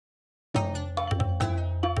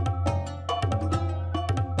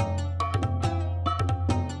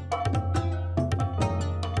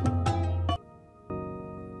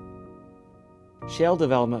shale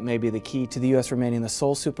development may be the key to the U.S. remaining the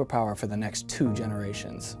sole superpower for the next 2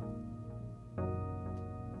 generations.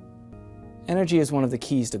 Energy is one of the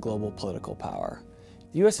keys to global political power.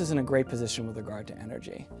 The U.S. is in a great position with regard to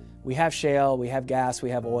energy. We have shale, we have gas,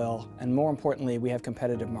 we have oil, and more importantly, we have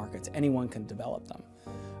competitive markets. Anyone can develop them.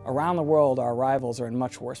 Around the world, our rivals are in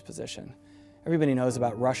much worse position. Everybody knows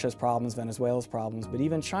about Russia's problems, Venezuela's problems, but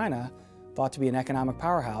even China, thought to be an economic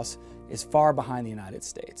powerhouse, is far behind the United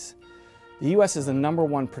States. The U.S. is the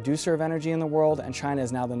 #1 producer of energy in the world, and China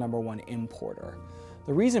is now the #1 importer.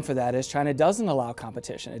 The reason for that is China doesn't allow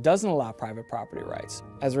competition. It doesn't allow private property rights.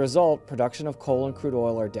 As a result, production of coal and crude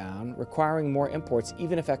oil are down, requiring more imports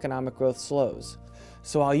even if economic growth slows.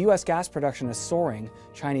 So while U.S. gas production is soaring,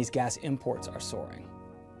 Chinese gas imports are soaring.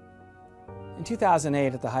 In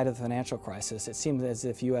 2008, at the height of the financial crisis, it seemed as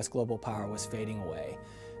if U.S. global power was fading away.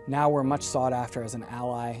 Now we're much sought after as an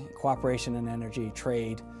ally, cooperation in energy,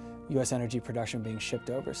 trade, U.S. energy production being shipped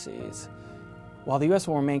overseas. While the U.S.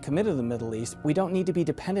 will remain committed to the Middle East, we don't need to be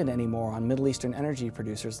dependent anymore on Middle Eastern energy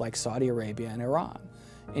producers like Saudi Arabia and Iran.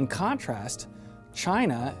 In contrast,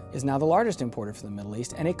 China is now the largest importer for the Middle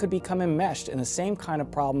East, and it could become enmeshed in the same kind of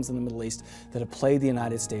problems in the Middle East that have plagued the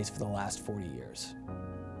United States for the last 40 years.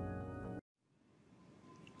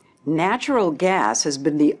 Natural gas has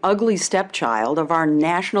been the ugly stepchild of our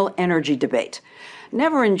national energy debate,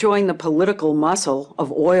 never enjoying the political muscle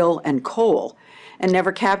of oil and coal, and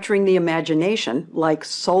never capturing the imagination like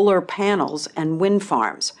solar panels and wind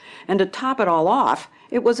farms. And to top it all off,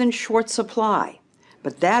 it was in short supply.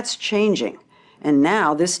 But that's changing, and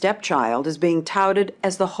now this stepchild is being touted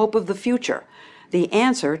as the hope of the future, the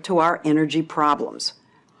answer to our energy problems.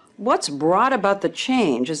 What's brought about the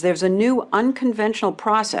change is there's a new unconventional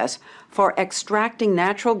process for extracting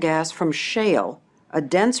natural gas from shale, a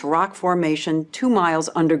dense rock formation 2 miles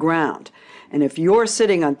underground. And if you're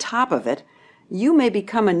sitting on top of it, you may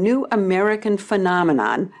become a new American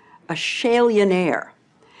phenomenon, a shaleionaire.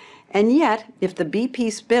 And yet, if the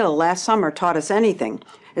BP spill last summer taught us anything,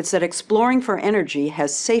 it's that exploring for energy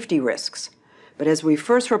has safety risks. But as we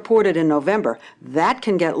first reported in November, that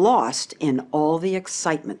can get lost in all the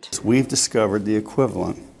excitement. We've discovered the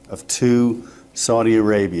equivalent of 2 Saudi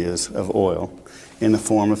Arabias of oil in the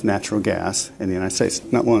form of natural gas in the United States.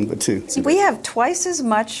 Not 1, but 2. We have twice as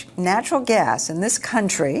much natural gas in this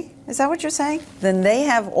country, is that what you're saying, than they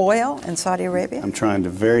have oil in Saudi Arabia? I'm trying to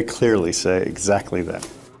very clearly say exactly that.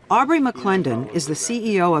 Aubrey McClendon is the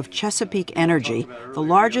CEO of Chesapeake Energy, the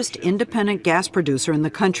largest independent gas producer in the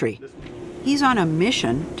country. He's on a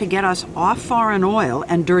mission to get us off foreign oil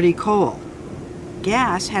and dirty coal.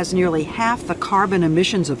 Gas has nearly half the carbon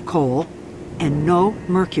emissions of coal and no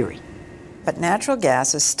mercury. But natural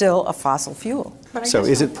gas is still a fossil fuel. So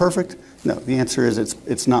is it perfect? No, the answer is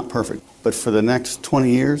it's not perfect. But for the next 20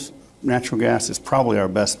 years, natural gas is probably our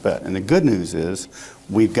best bet. And the good news is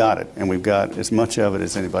we've got it, and we've got as much of it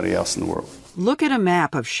as anybody else in the world. Look at a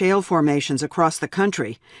map of shale formations across the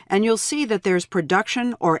country, and you'll see that there's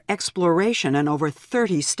production or exploration in over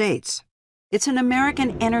 30 states. It's an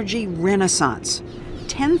American energy renaissance.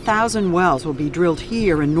 10,000 wells will be drilled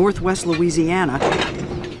here in northwest Louisiana,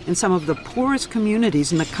 in some of the poorest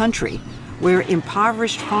communities in the country, where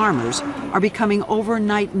impoverished farmers are becoming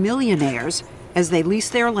overnight millionaires as they lease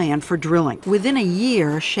their land for drilling. Within a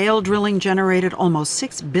year, shale drilling generated almost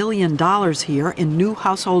 $6 billion here in new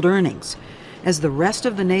household earnings. As the rest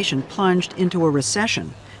of the nation plunged into a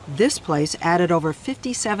recession, this place added over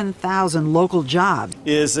 57,000 local jobs.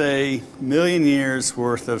 Is a million years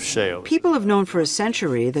worth of shale. People have known for a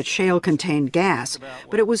century that shale contained gas,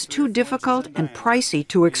 but it was too difficult and pricey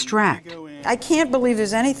to extract. I can't believe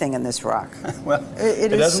there's anything in this rock. Well,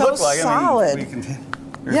 it is doesn't so look like it. solid. I mean,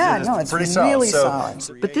 It's pretty really solid.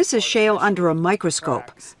 solid. But this is shale under a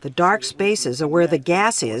microscope. The dark spaces are where the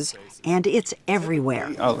gas is, and it's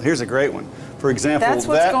everywhere. Oh, here's a great one. For example, That's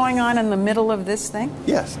what's going on in the middle of this thing?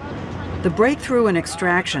 Yes. The breakthrough in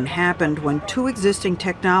extraction happened when 2 existing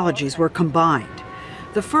technologies were combined.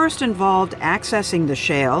 The first involved accessing the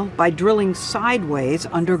shale by drilling sideways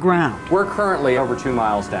underground. We're currently over 2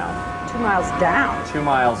 miles down. 2 miles down? 2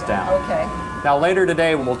 miles down. Okay. Now later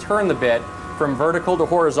today we'll turn the bit from vertical to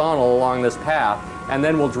horizontal along this path, and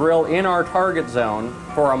then we'll drill in our target zone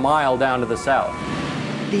for a mile down to the south.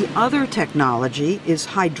 The other technology is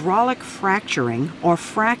hydraulic fracturing, or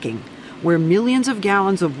fracking, where millions of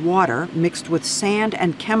gallons of water mixed with sand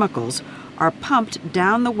and chemicals are pumped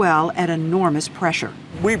down the well at enormous pressure.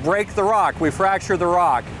 We break the rock, we fracture the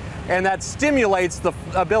rock, and that stimulates the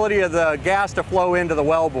ability of the gas to flow into the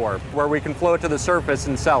wellbore, where we can flow it to the surface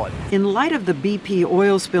and sell it. In light of the BP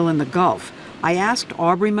oil spill in the Gulf, I asked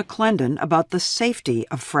Aubrey McClendon about the safety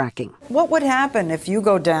of fracking. What would happen if you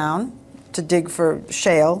go down to dig for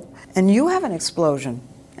shale and you have an explosion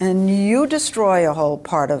and you destroy a whole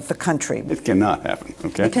part of the country? It cannot happen,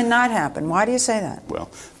 okay? It cannot happen. Why do you say that?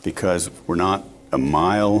 Well, because we're not a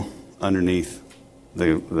mile underneath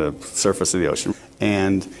the surface of the ocean.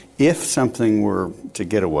 And if something were to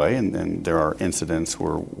get away, and there are incidents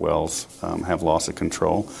where wells have loss of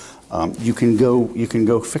control, you can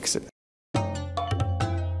go fix it.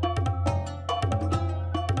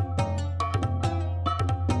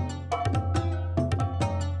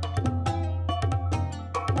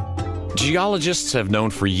 Geologists have known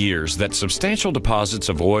for years that substantial deposits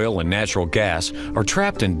of oil and natural gas are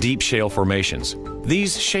trapped in deep shale formations.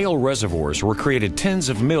 These shale reservoirs were created tens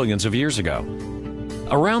of millions of years ago.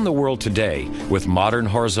 Around the world today, with modern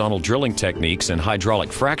horizontal drilling techniques and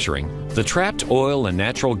hydraulic fracturing, the trapped oil and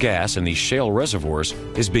natural gas in these shale reservoirs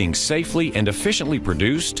is being safely and efficiently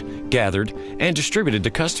produced, gathered, and distributed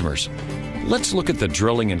to customers. Let's look at the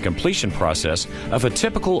drilling and completion process of a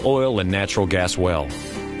typical oil and natural gas well.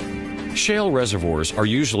 Shale reservoirs are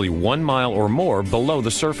usually 1 mile or more below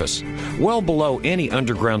the surface, well below any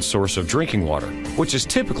underground source of drinking water, which is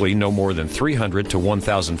typically no more than 300 to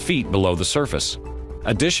 1,000 feet below the surface.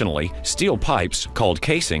 Additionally, steel pipes, called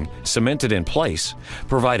casing, cemented in place,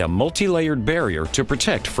 provide a multi-layered barrier to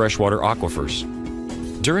protect freshwater aquifers.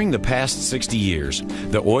 During the past 60 years,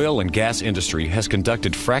 the oil and gas industry has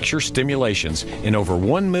conducted fracture stimulations in over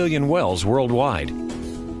 1 million wells worldwide.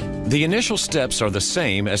 The initial steps are the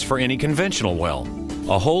same as for any conventional well.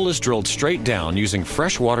 A hole is drilled straight down using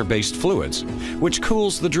freshwater-based fluids, which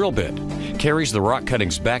cools the drill bit, carries the rock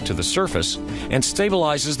cuttings back to the surface, and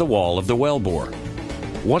stabilizes the wall of the well bore.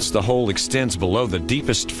 Once the hole extends below the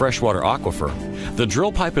deepest freshwater aquifer, the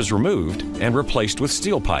drill pipe is removed and replaced with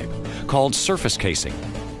steel pipe, called surface casing.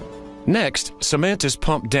 Next, cement is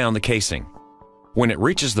pumped down the casing. When it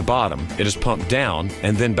reaches the bottom, it is pumped down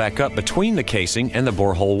and then back up between the casing and the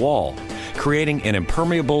borehole wall, creating an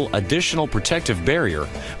impermeable additional protective barrier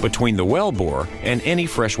between the well bore and any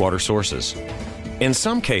freshwater sources. In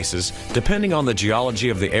some cases, depending on the geology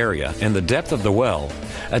of the area and the depth of the well,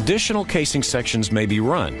 additional casing sections may be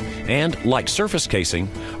run and, like surface casing,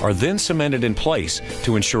 are then cemented in place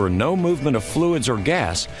to ensure no movement of fluids or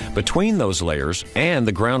gas between those layers and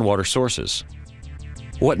the groundwater sources.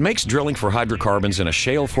 What makes drilling for hydrocarbons in a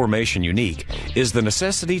shale formation unique is the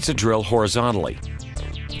necessity to drill horizontally.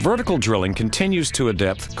 Vertical drilling continues to a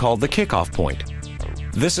depth called the kickoff point.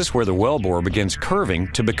 This is where the wellbore begins curving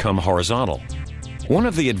to become horizontal. One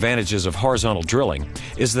of the advantages of horizontal drilling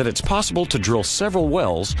is that it's possible to drill several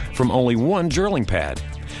wells from only one drilling pad,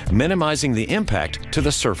 minimizing the impact to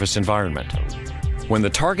the surface environment. When the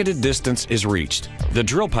targeted distance is reached, the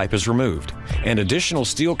drill pipe is removed, and additional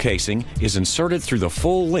steel casing is inserted through the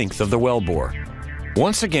full length of the wellbore.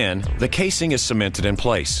 Once again, the casing is cemented in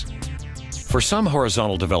place. For some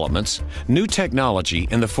horizontal developments, new technology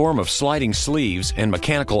in the form of sliding sleeves and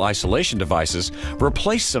mechanical isolation devices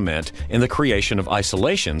replace cement in the creation of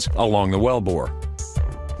isolations along the wellbore.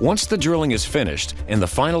 Once the drilling is finished and the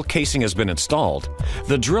final casing has been installed,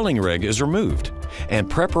 the drilling rig is removed and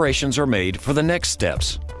preparations are made for the next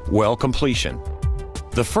steps, well completion.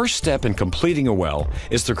 The first step in completing a well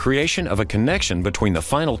is the creation of a connection between the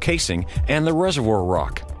final casing and the reservoir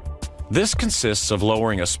rock. This consists of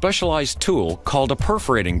lowering a specialized tool called a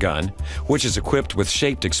perforating gun, which is equipped with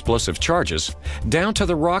shaped explosive charges, down to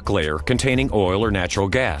the rock layer containing oil or natural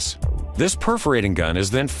gas. This perforating gun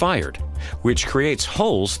is then fired, which creates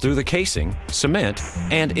holes through the casing, cement,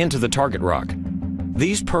 and into the target rock.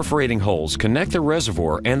 These perforating holes connect the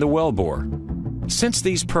reservoir and the wellbore. Since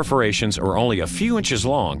these perforations are only a few inches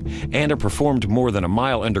long and are performed more than a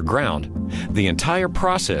mile underground, the entire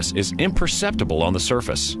process is imperceptible on the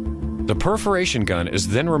surface. The perforation gun is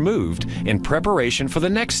then removed in preparation for the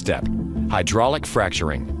next step, hydraulic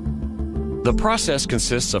fracturing. The process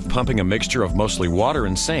consists of pumping a mixture of mostly water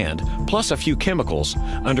and sand, plus a few chemicals,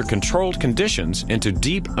 under controlled conditions into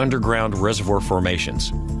deep underground reservoir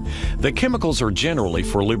formations. The chemicals are generally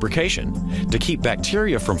for lubrication, to keep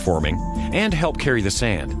bacteria from forming, and help carry the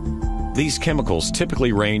sand. These chemicals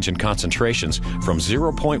typically range in concentrations from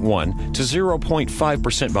 0.1 to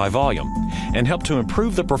 0.5% by volume and help to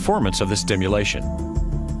improve the performance of the stimulation.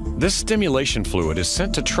 This stimulation fluid is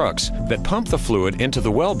sent to trucks that pump the fluid into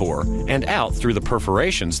the wellbore and out through the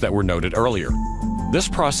perforations that were noted earlier. This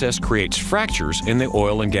process creates fractures in the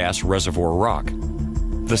oil and gas reservoir rock.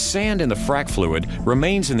 The sand in the frac fluid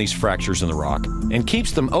remains in these fractures in the rock and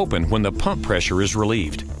keeps them open when the pump pressure is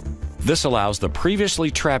relieved. This allows the previously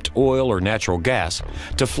trapped oil or natural gas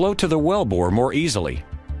to flow to the wellbore more easily.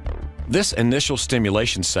 This initial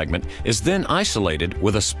stimulation segment is then isolated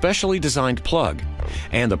with a specially designed plug,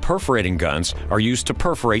 and the perforating guns are used to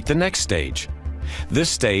perforate the next stage. This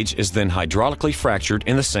stage is then hydraulically fractured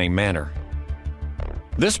in the same manner.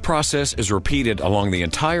 This process is repeated along the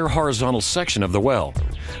entire horizontal section of the well,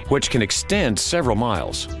 which can extend several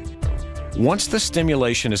miles. Once the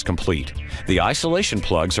stimulation is complete, the isolation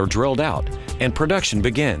plugs are drilled out and production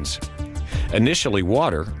begins. Initially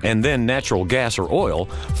water and then natural gas or oil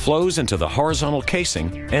flows into the horizontal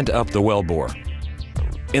casing and up the wellbore.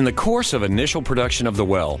 In the course of initial production of the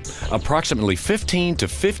well, approximately 15 to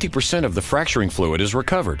 50% of the fracturing fluid is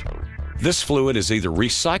recovered. This fluid is either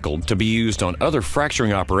recycled to be used on other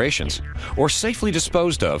fracturing operations or safely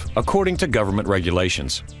disposed of according to government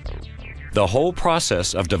regulations. The whole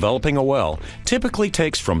process of developing a well typically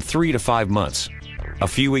takes from 3 to 5 months, a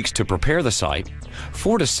few weeks to prepare the site,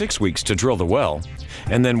 4 to 6 weeks to drill the well,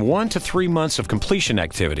 and then 1 to 3 months of completion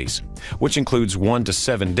activities, which includes 1 to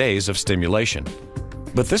 7 days of stimulation.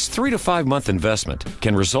 But this 3 to 5 month investment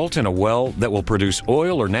can result in a well that will produce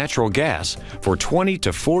oil or natural gas for 20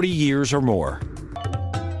 to 40 years or more.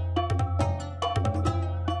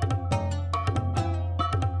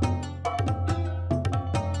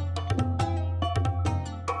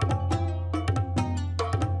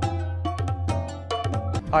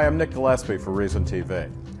 Hi, I'm Nick Gillespie for Reason TV.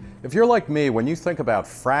 If you're like me, when you think about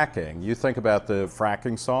fracking, you think about the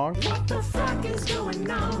fracking song. What the frack is going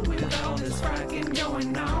on with all this fracking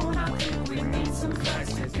going on? I think we need some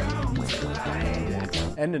facts to come to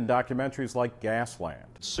light. And in documentaries like Gasland.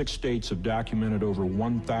 6 states have documented over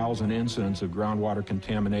 1,000 incidents of groundwater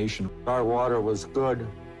contamination. Our water was good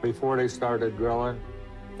before they started drilling.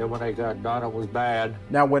 And when they got done, it was bad.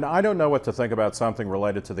 Now, when I don't know what to think about something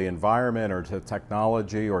related to the environment or to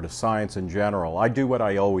technology or to science in general, I do what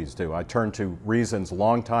I always do. I turn to Reason's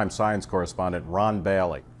longtime science correspondent, Ron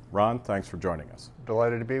Bailey. Ron, thanks for joining us.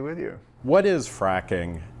 Delighted to be with you. What is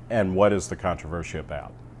fracking and what is the controversy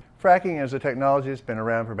about? Fracking is a technology that's been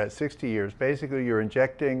around for about 60 years. Basically, you're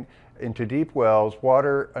injecting into deep wells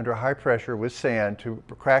water under high pressure with sand to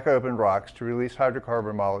crack open rocks to release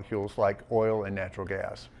hydrocarbon molecules like oil and natural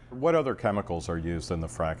gas. What other chemicals are used in the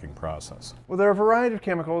fracking process? Well, there are a variety of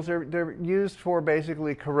chemicals. They're used for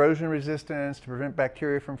basically corrosion resistance, to prevent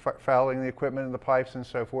bacteria from fouling the equipment and the pipes and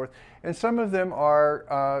so forth. And some of them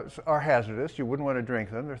are hazardous. You wouldn't want to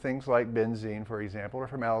drink them. They're things like benzene, for example, or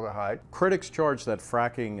formaldehyde. Critics charge that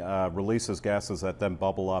fracking releases gases that then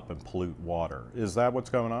bubble up and pollute water. Is that what's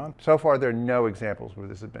going on? So far, there are no examples where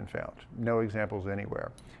this has been found. No examples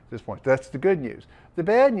anywhere at this point. That's the good news. The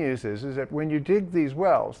bad news is that when you dig these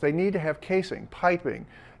wells, they need to have casing, piping,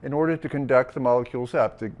 in order to conduct the molecules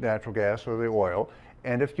up, the natural gas or the oil.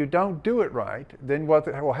 And if you don't do it right, then what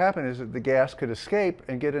will happen is that the gas could escape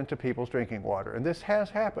and get into people's drinking water. And this has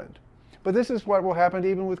happened. But this is what will happen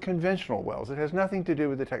even with conventional wells. It has nothing to do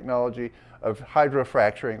with the technology of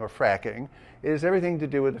hydrofracturing or fracking. It has everything to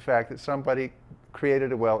do with the fact that somebody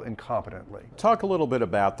created a well incompetently. Talk a little bit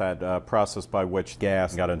about that process by which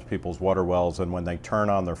gas got into people's water wells, and when they turn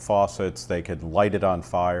on their faucets, they could light it on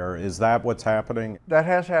fire. Is that what's happening? That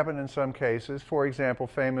has happened in some cases. For example,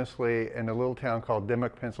 famously in a little town called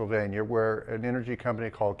Dimock, Pennsylvania, where an energy company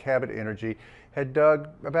called Cabot Energy had dug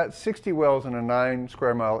about 60 wells in a 9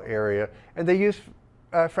 square mile area, and they used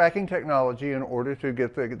fracking technology in order to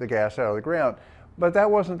get the gas out of the ground. But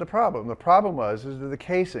that wasn't the problem. The problem was that the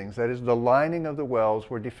casings, that is the lining of the wells,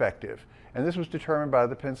 were defective. And this was determined by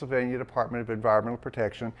the Pennsylvania Department of Environmental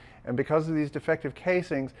Protection. And because of these defective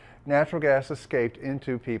casings, natural gas escaped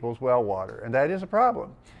into people's well water. And that is a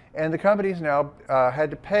problem. And the companies now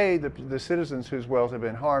had to pay the citizens whose wells have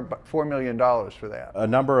been harmed $4 million for that. A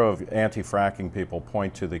number of anti-fracking people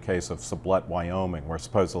point to the case of Sublette, Wyoming, where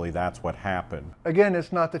supposedly that's what happened. Again,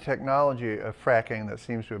 it's not the technology of fracking that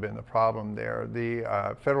seems to have been the problem there.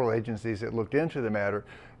 The federal agencies that looked into the matter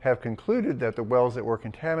have concluded that the wells that were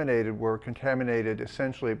contaminated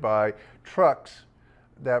essentially by trucks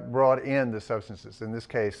that brought in the substances, in this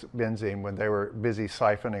case benzene, when they were busy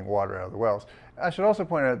siphoning water out of the wells. I should also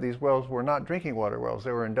point out these wells were not drinking water wells,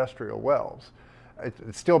 they were industrial wells.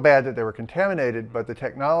 It's still bad that they were contaminated, but the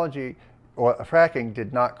technology, or fracking,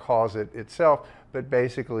 did not cause it itself, but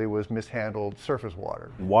basically was mishandled surface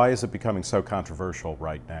water. Why is it becoming so controversial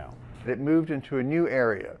right now? It moved into a new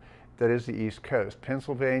area that is the East Coast,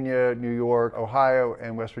 Pennsylvania, New York, Ohio,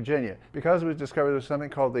 and West Virginia. Because it was discovered there was something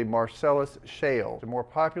called the Marcellus Shale, a more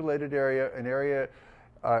populated area, an area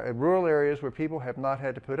in rural areas where people have not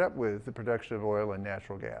had to put up with the production of oil and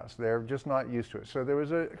natural gas. They're just not used to it. So there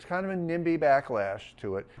was a kind of a NIMBY backlash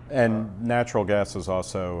to it. And natural gas is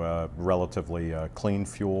also a relatively clean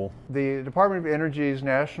fuel. The Department of Energy's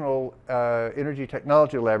National Energy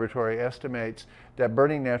Technology Laboratory estimates that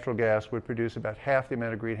burning natural gas would produce about half the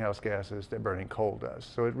amount of greenhouse gases that burning coal does.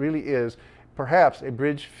 So it really is perhaps a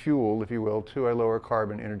bridge fuel, if you will, to a lower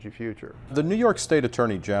carbon energy future. The New York State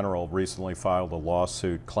Attorney General recently filed a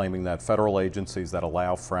lawsuit claiming that federal agencies that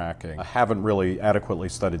allow fracking haven't really adequately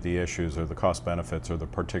studied the issues or the cost benefits or the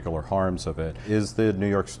particular harms of it. Is the New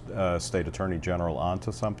York State Attorney General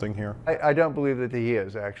onto something here? I don't believe that he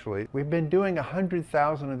is, actually. We've been doing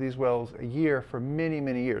 100,000 of these wells a year for many,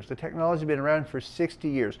 many years. The technology has been around for 60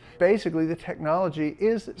 years. Basically, the technology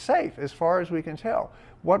is safe as far as we can tell.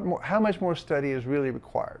 How much more study is really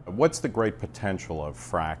required? What's the great potential of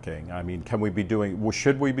fracking? I mean,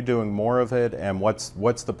 should we be doing more of it? And what's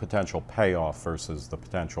the potential payoff versus the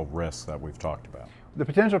potential risks that we've talked about? The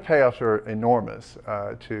potential payoffs are enormous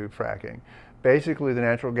to fracking. Basically, the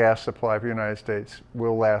natural gas supply for the United States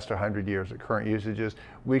will last 100 years at current usages.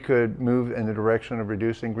 We could move in the direction of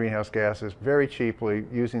reducing greenhouse gases very cheaply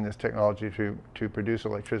using this technology to produce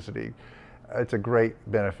electricity. It's a great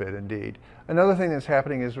benefit indeed. Another thing that's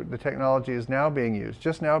happening is the technology is now being used,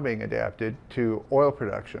 just now being adapted to oil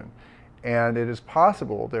production. And it is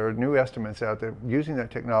possible, there are new estimates out there, using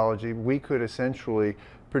that technology, we could essentially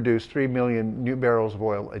produce 3 million new barrels of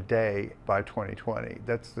oil a day by 2020.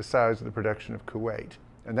 That's the size of the production of Kuwait.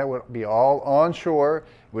 And that would be all onshore,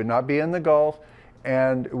 it would not be in the Gulf,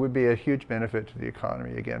 and it would be a huge benefit to the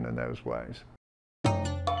economy, again, in those ways.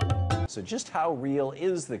 So just how real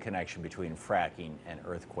is the connection between fracking and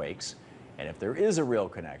earthquakes? And if there is a real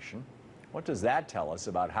connection, what does that tell us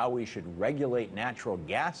about how we should regulate natural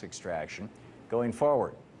gas extraction going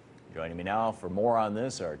forward? Joining me now for more on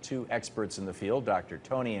this are two experts in the field, Dr.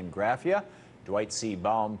 Tony Ingrafia, Dwight C.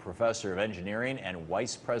 Baum Professor of Engineering and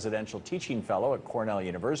Vice Presidential Teaching Fellow at Cornell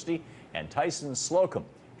University, and Tyson Slocum,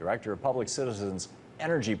 Director of Public Citizens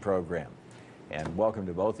Energy Program. And welcome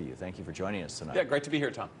to both of you. Thank you for joining us tonight. Yeah, great to be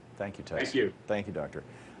here, Tom. Thank you, Tyson. Thank you. Thank you, Doctor.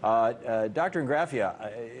 Dr.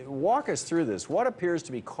 Ingrafia, walk us through this. What appears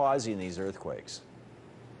to be causing these earthquakes?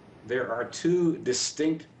 There are two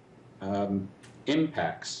distinct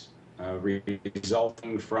impacts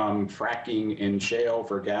resulting from fracking in shale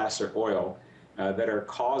for gas or oil that are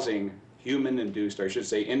causing human-induced, or I should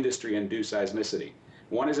say industry-induced seismicity.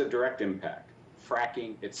 One is a direct impact,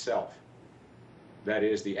 fracking itself. That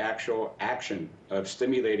is the actual action of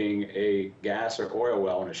stimulating a gas or oil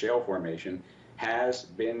well in a shale formation has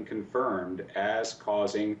been confirmed as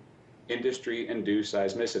causing industry-induced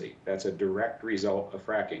seismicity. That's a direct result of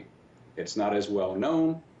fracking. It's not as well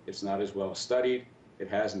known, it's not as well studied, it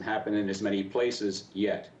hasn't happened in as many places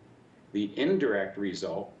yet. The indirect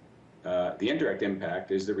result, the indirect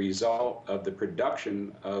impact is the result of the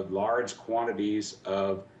production of large quantities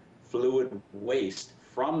of fluid waste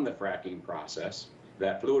from the fracking process.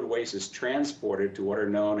 That fluid waste is transported to what are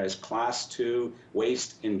known as Class 2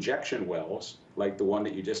 waste injection wells, like the one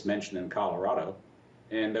that you just mentioned in Colorado.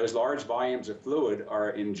 And those large volumes of fluid are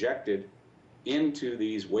injected into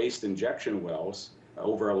these waste injection wells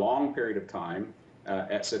over a long period of time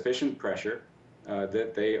at sufficient pressure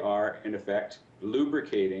that they are, in effect,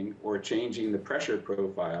 lubricating or changing the pressure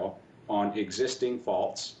profile on existing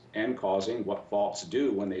faults and causing what faults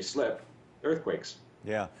do when they slip, earthquakes.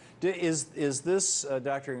 Yeah. Is this,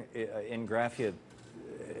 Dr. Ingrafia,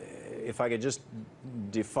 if I could just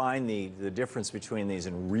define the difference between these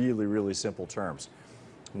in really, really simple terms.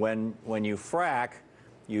 When you frack,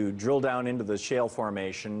 you drill down into the shale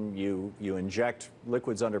formation, you inject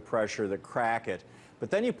liquids under pressure that crack it, but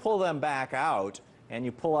then you pull them back out and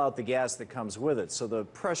you pull out the gas that comes with it. So the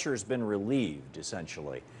pressure's been relieved,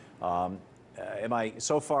 essentially. Am I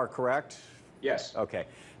so far correct? Yes. Okay.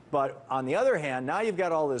 But on the other hand, now you've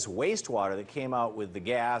got all this wastewater that came out with the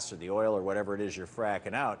gas or the oil or whatever it is you're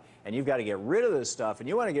fracking out, and you've got to get rid of this stuff, and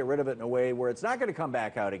you want to get rid of it in a way where it's not going to come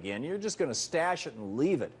back out again. You're just going to stash it and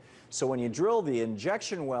leave it. So when you drill the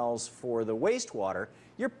injection wells for the wastewater,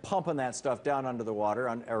 you're pumping that stuff down under the water,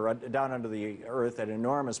 or down under the earth at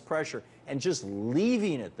enormous pressure, and just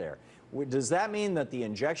leaving it there. Does that mean that the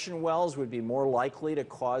injection wells would be more likely to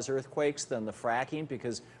cause earthquakes than the fracking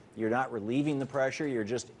because you're not relieving the pressure, you're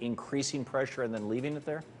just increasing pressure and then leaving it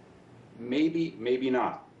there? Maybe, maybe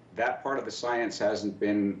not. That part of the science hasn't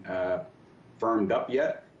been firmed up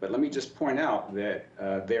yet, but let me just point out that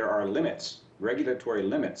there are limits, regulatory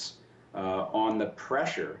limits, on the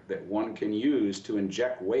pressure that one can use to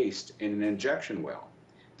inject waste in an injection well.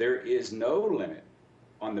 There is no limit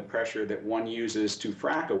on the pressure that one uses to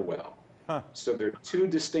frack a well. So there are two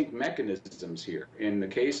distinct mechanisms here. In the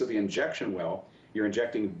case of the injection well, you're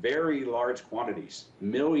injecting very large quantities,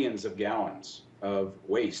 millions of gallons of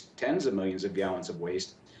waste, tens of millions of gallons of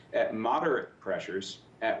waste at moderate pressures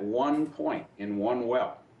at one point in one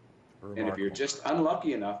well. Remarkable. And if you're just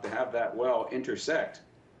unlucky enough to have that well intersect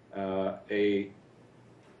a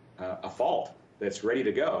fault that's ready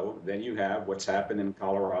to go, then you have what's happened in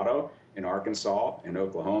Colorado, in Arkansas, in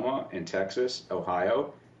Oklahoma, in Texas,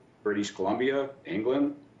 Ohio, British Columbia,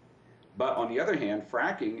 England. But on the other hand,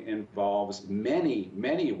 fracking involves many,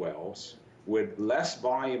 many wells with less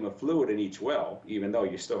volume of fluid in each well, even though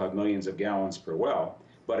you still have millions of gallons per well,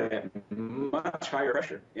 but at much higher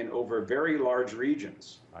pressure in over very large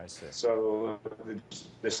regions. I see. So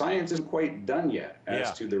the science isn't quite done yet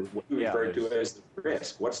as to what we refer to as the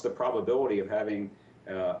risk. What's the probability of having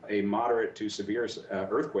a moderate to severe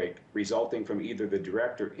earthquake resulting from either the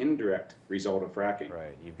direct or indirect result of fracking?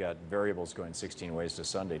 Right. You've got variables going 16 ways to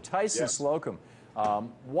Sunday. Tyson Yes. Slocum,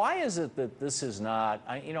 why is it that this is not?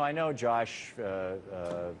 I know Josh.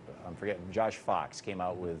 I'm forgetting. Josh Fox came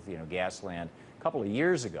out with Gasland a couple of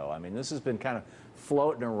years ago. I mean, this has been kind of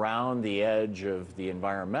floating around the edge of the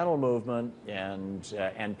environmental movement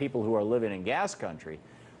and people who are living in gas country,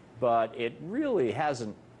 but it really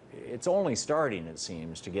hasn't. It's only starting, it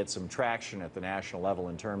seems, to get some traction at the national level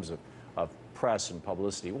in terms of press and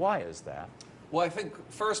publicity. Why is that? Well, I think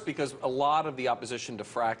first because a lot of the opposition to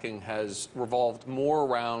fracking has revolved more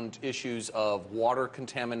around issues of water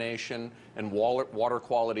contamination and water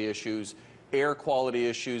quality issues, air quality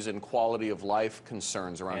issues, and quality of life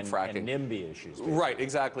concerns around fracking. And NIMBY issues. Basically. Right,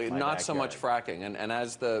 exactly. Not so much fracking. And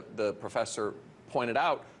as the professor pointed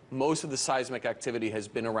out, most of the seismic activity has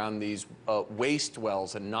been around these waste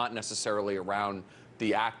wells and not necessarily around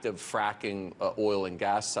the active fracking oil and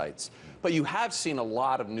gas sites. But you have seen a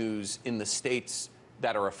lot of news in the states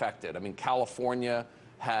that are affected. I mean, California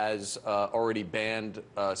has already banned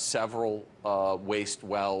several waste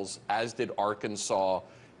wells, as did Arkansas,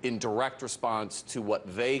 in direct response to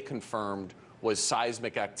what they confirmed was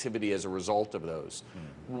seismic activity as a result of those.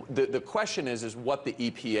 The question is what the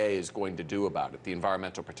EPA is going to do about it, the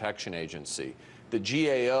Environmental Protection Agency. The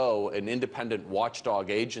GAO, an independent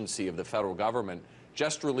watchdog agency of the federal government,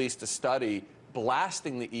 just released a study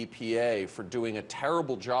blasting the EPA for doing a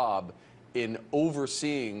terrible job in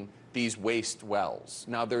overseeing these waste wells.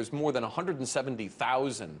 Now, there's more than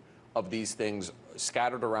 170,000 of these things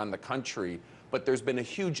scattered around the country, but there's been a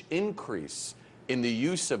huge increase in the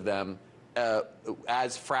use of them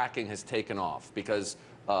as fracking has taken off, because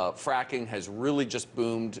fracking has really just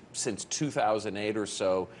boomed since 2008 or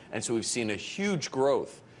so, and so we've seen a huge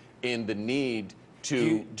growth in the need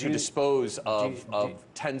to dispose of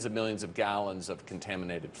tens of millions of gallons of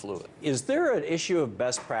contaminated fluid. Is there an issue of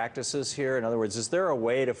best practices here? In other words, is there a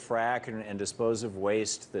way to frack and dispose of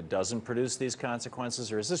waste that doesn't produce these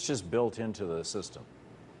consequences, or is this just built into the system?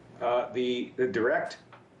 The direct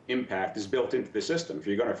impact is built into the system. If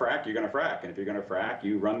you're going to frack, you're going to frack. And if you're going to frack,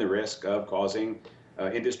 you run the risk of causing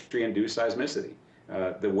industry-induced seismicity.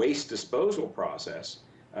 The waste disposal process,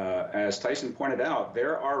 as Tyson pointed out,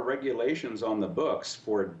 there are regulations on the books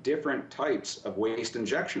for different types of waste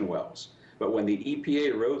injection wells. But when the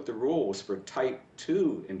EPA wrote the rules for type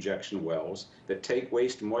 2 injection wells that take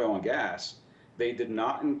waste from oil and gas, they did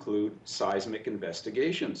not include seismic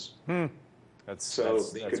investigations. So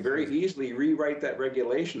they could very easily rewrite that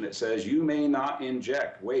regulation that says you may not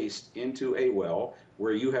inject waste into a well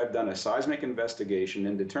where you have done a seismic investigation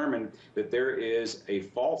and determined that there is a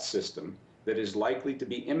fault system that is likely to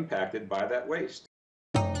be impacted by that waste.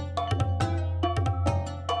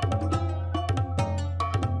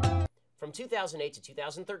 From 2008 to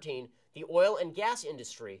 2013, the oil and gas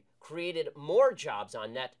industry created more jobs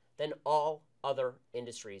on net than all other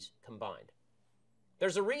industries combined.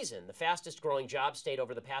 There's a reason the fastest growing job state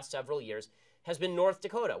over the past several years has been North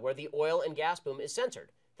Dakota, where the oil and gas boom is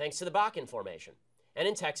centered, thanks to the Bakken Formation. And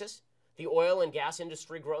in Texas, the oil and gas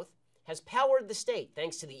industry growth has powered the state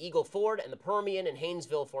thanks to the Eagle Ford and the Permian and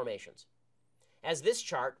Haynesville formations. As this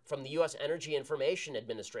chart from the U.S. Energy Information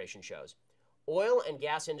Administration shows, oil and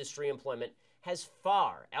gas industry employment has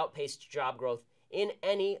far outpaced job growth in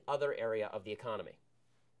any other area of the economy.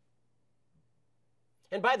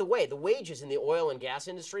 And by the way, the wages in the oil and gas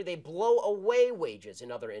industry, they blow away wages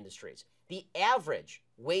in other industries. The average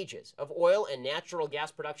wages of oil and natural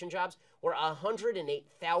gas production jobs were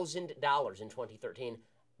 $108,000 in 2013,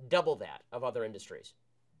 double that of other industries.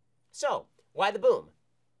 So, why the boom?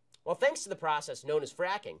 Well, thanks to the process known as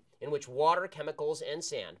fracking, in which water, chemicals, and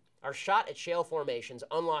sand are shot at shale formations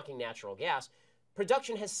unlocking natural gas,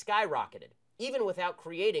 production has skyrocketed, even without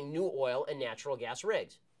creating new oil and natural gas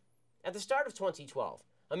rigs. At the start of 2012,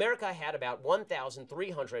 America had about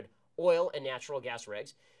 1,300 oil and natural gas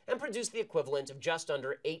rigs and produced the equivalent of just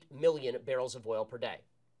under 8 million barrels of oil per day.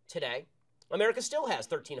 Today, America still has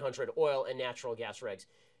 1,300 oil and natural gas rigs,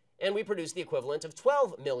 and we produce the equivalent of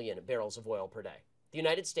 12 million barrels of oil per day. The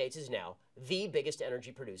United States is now the biggest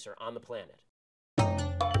energy producer on the planet.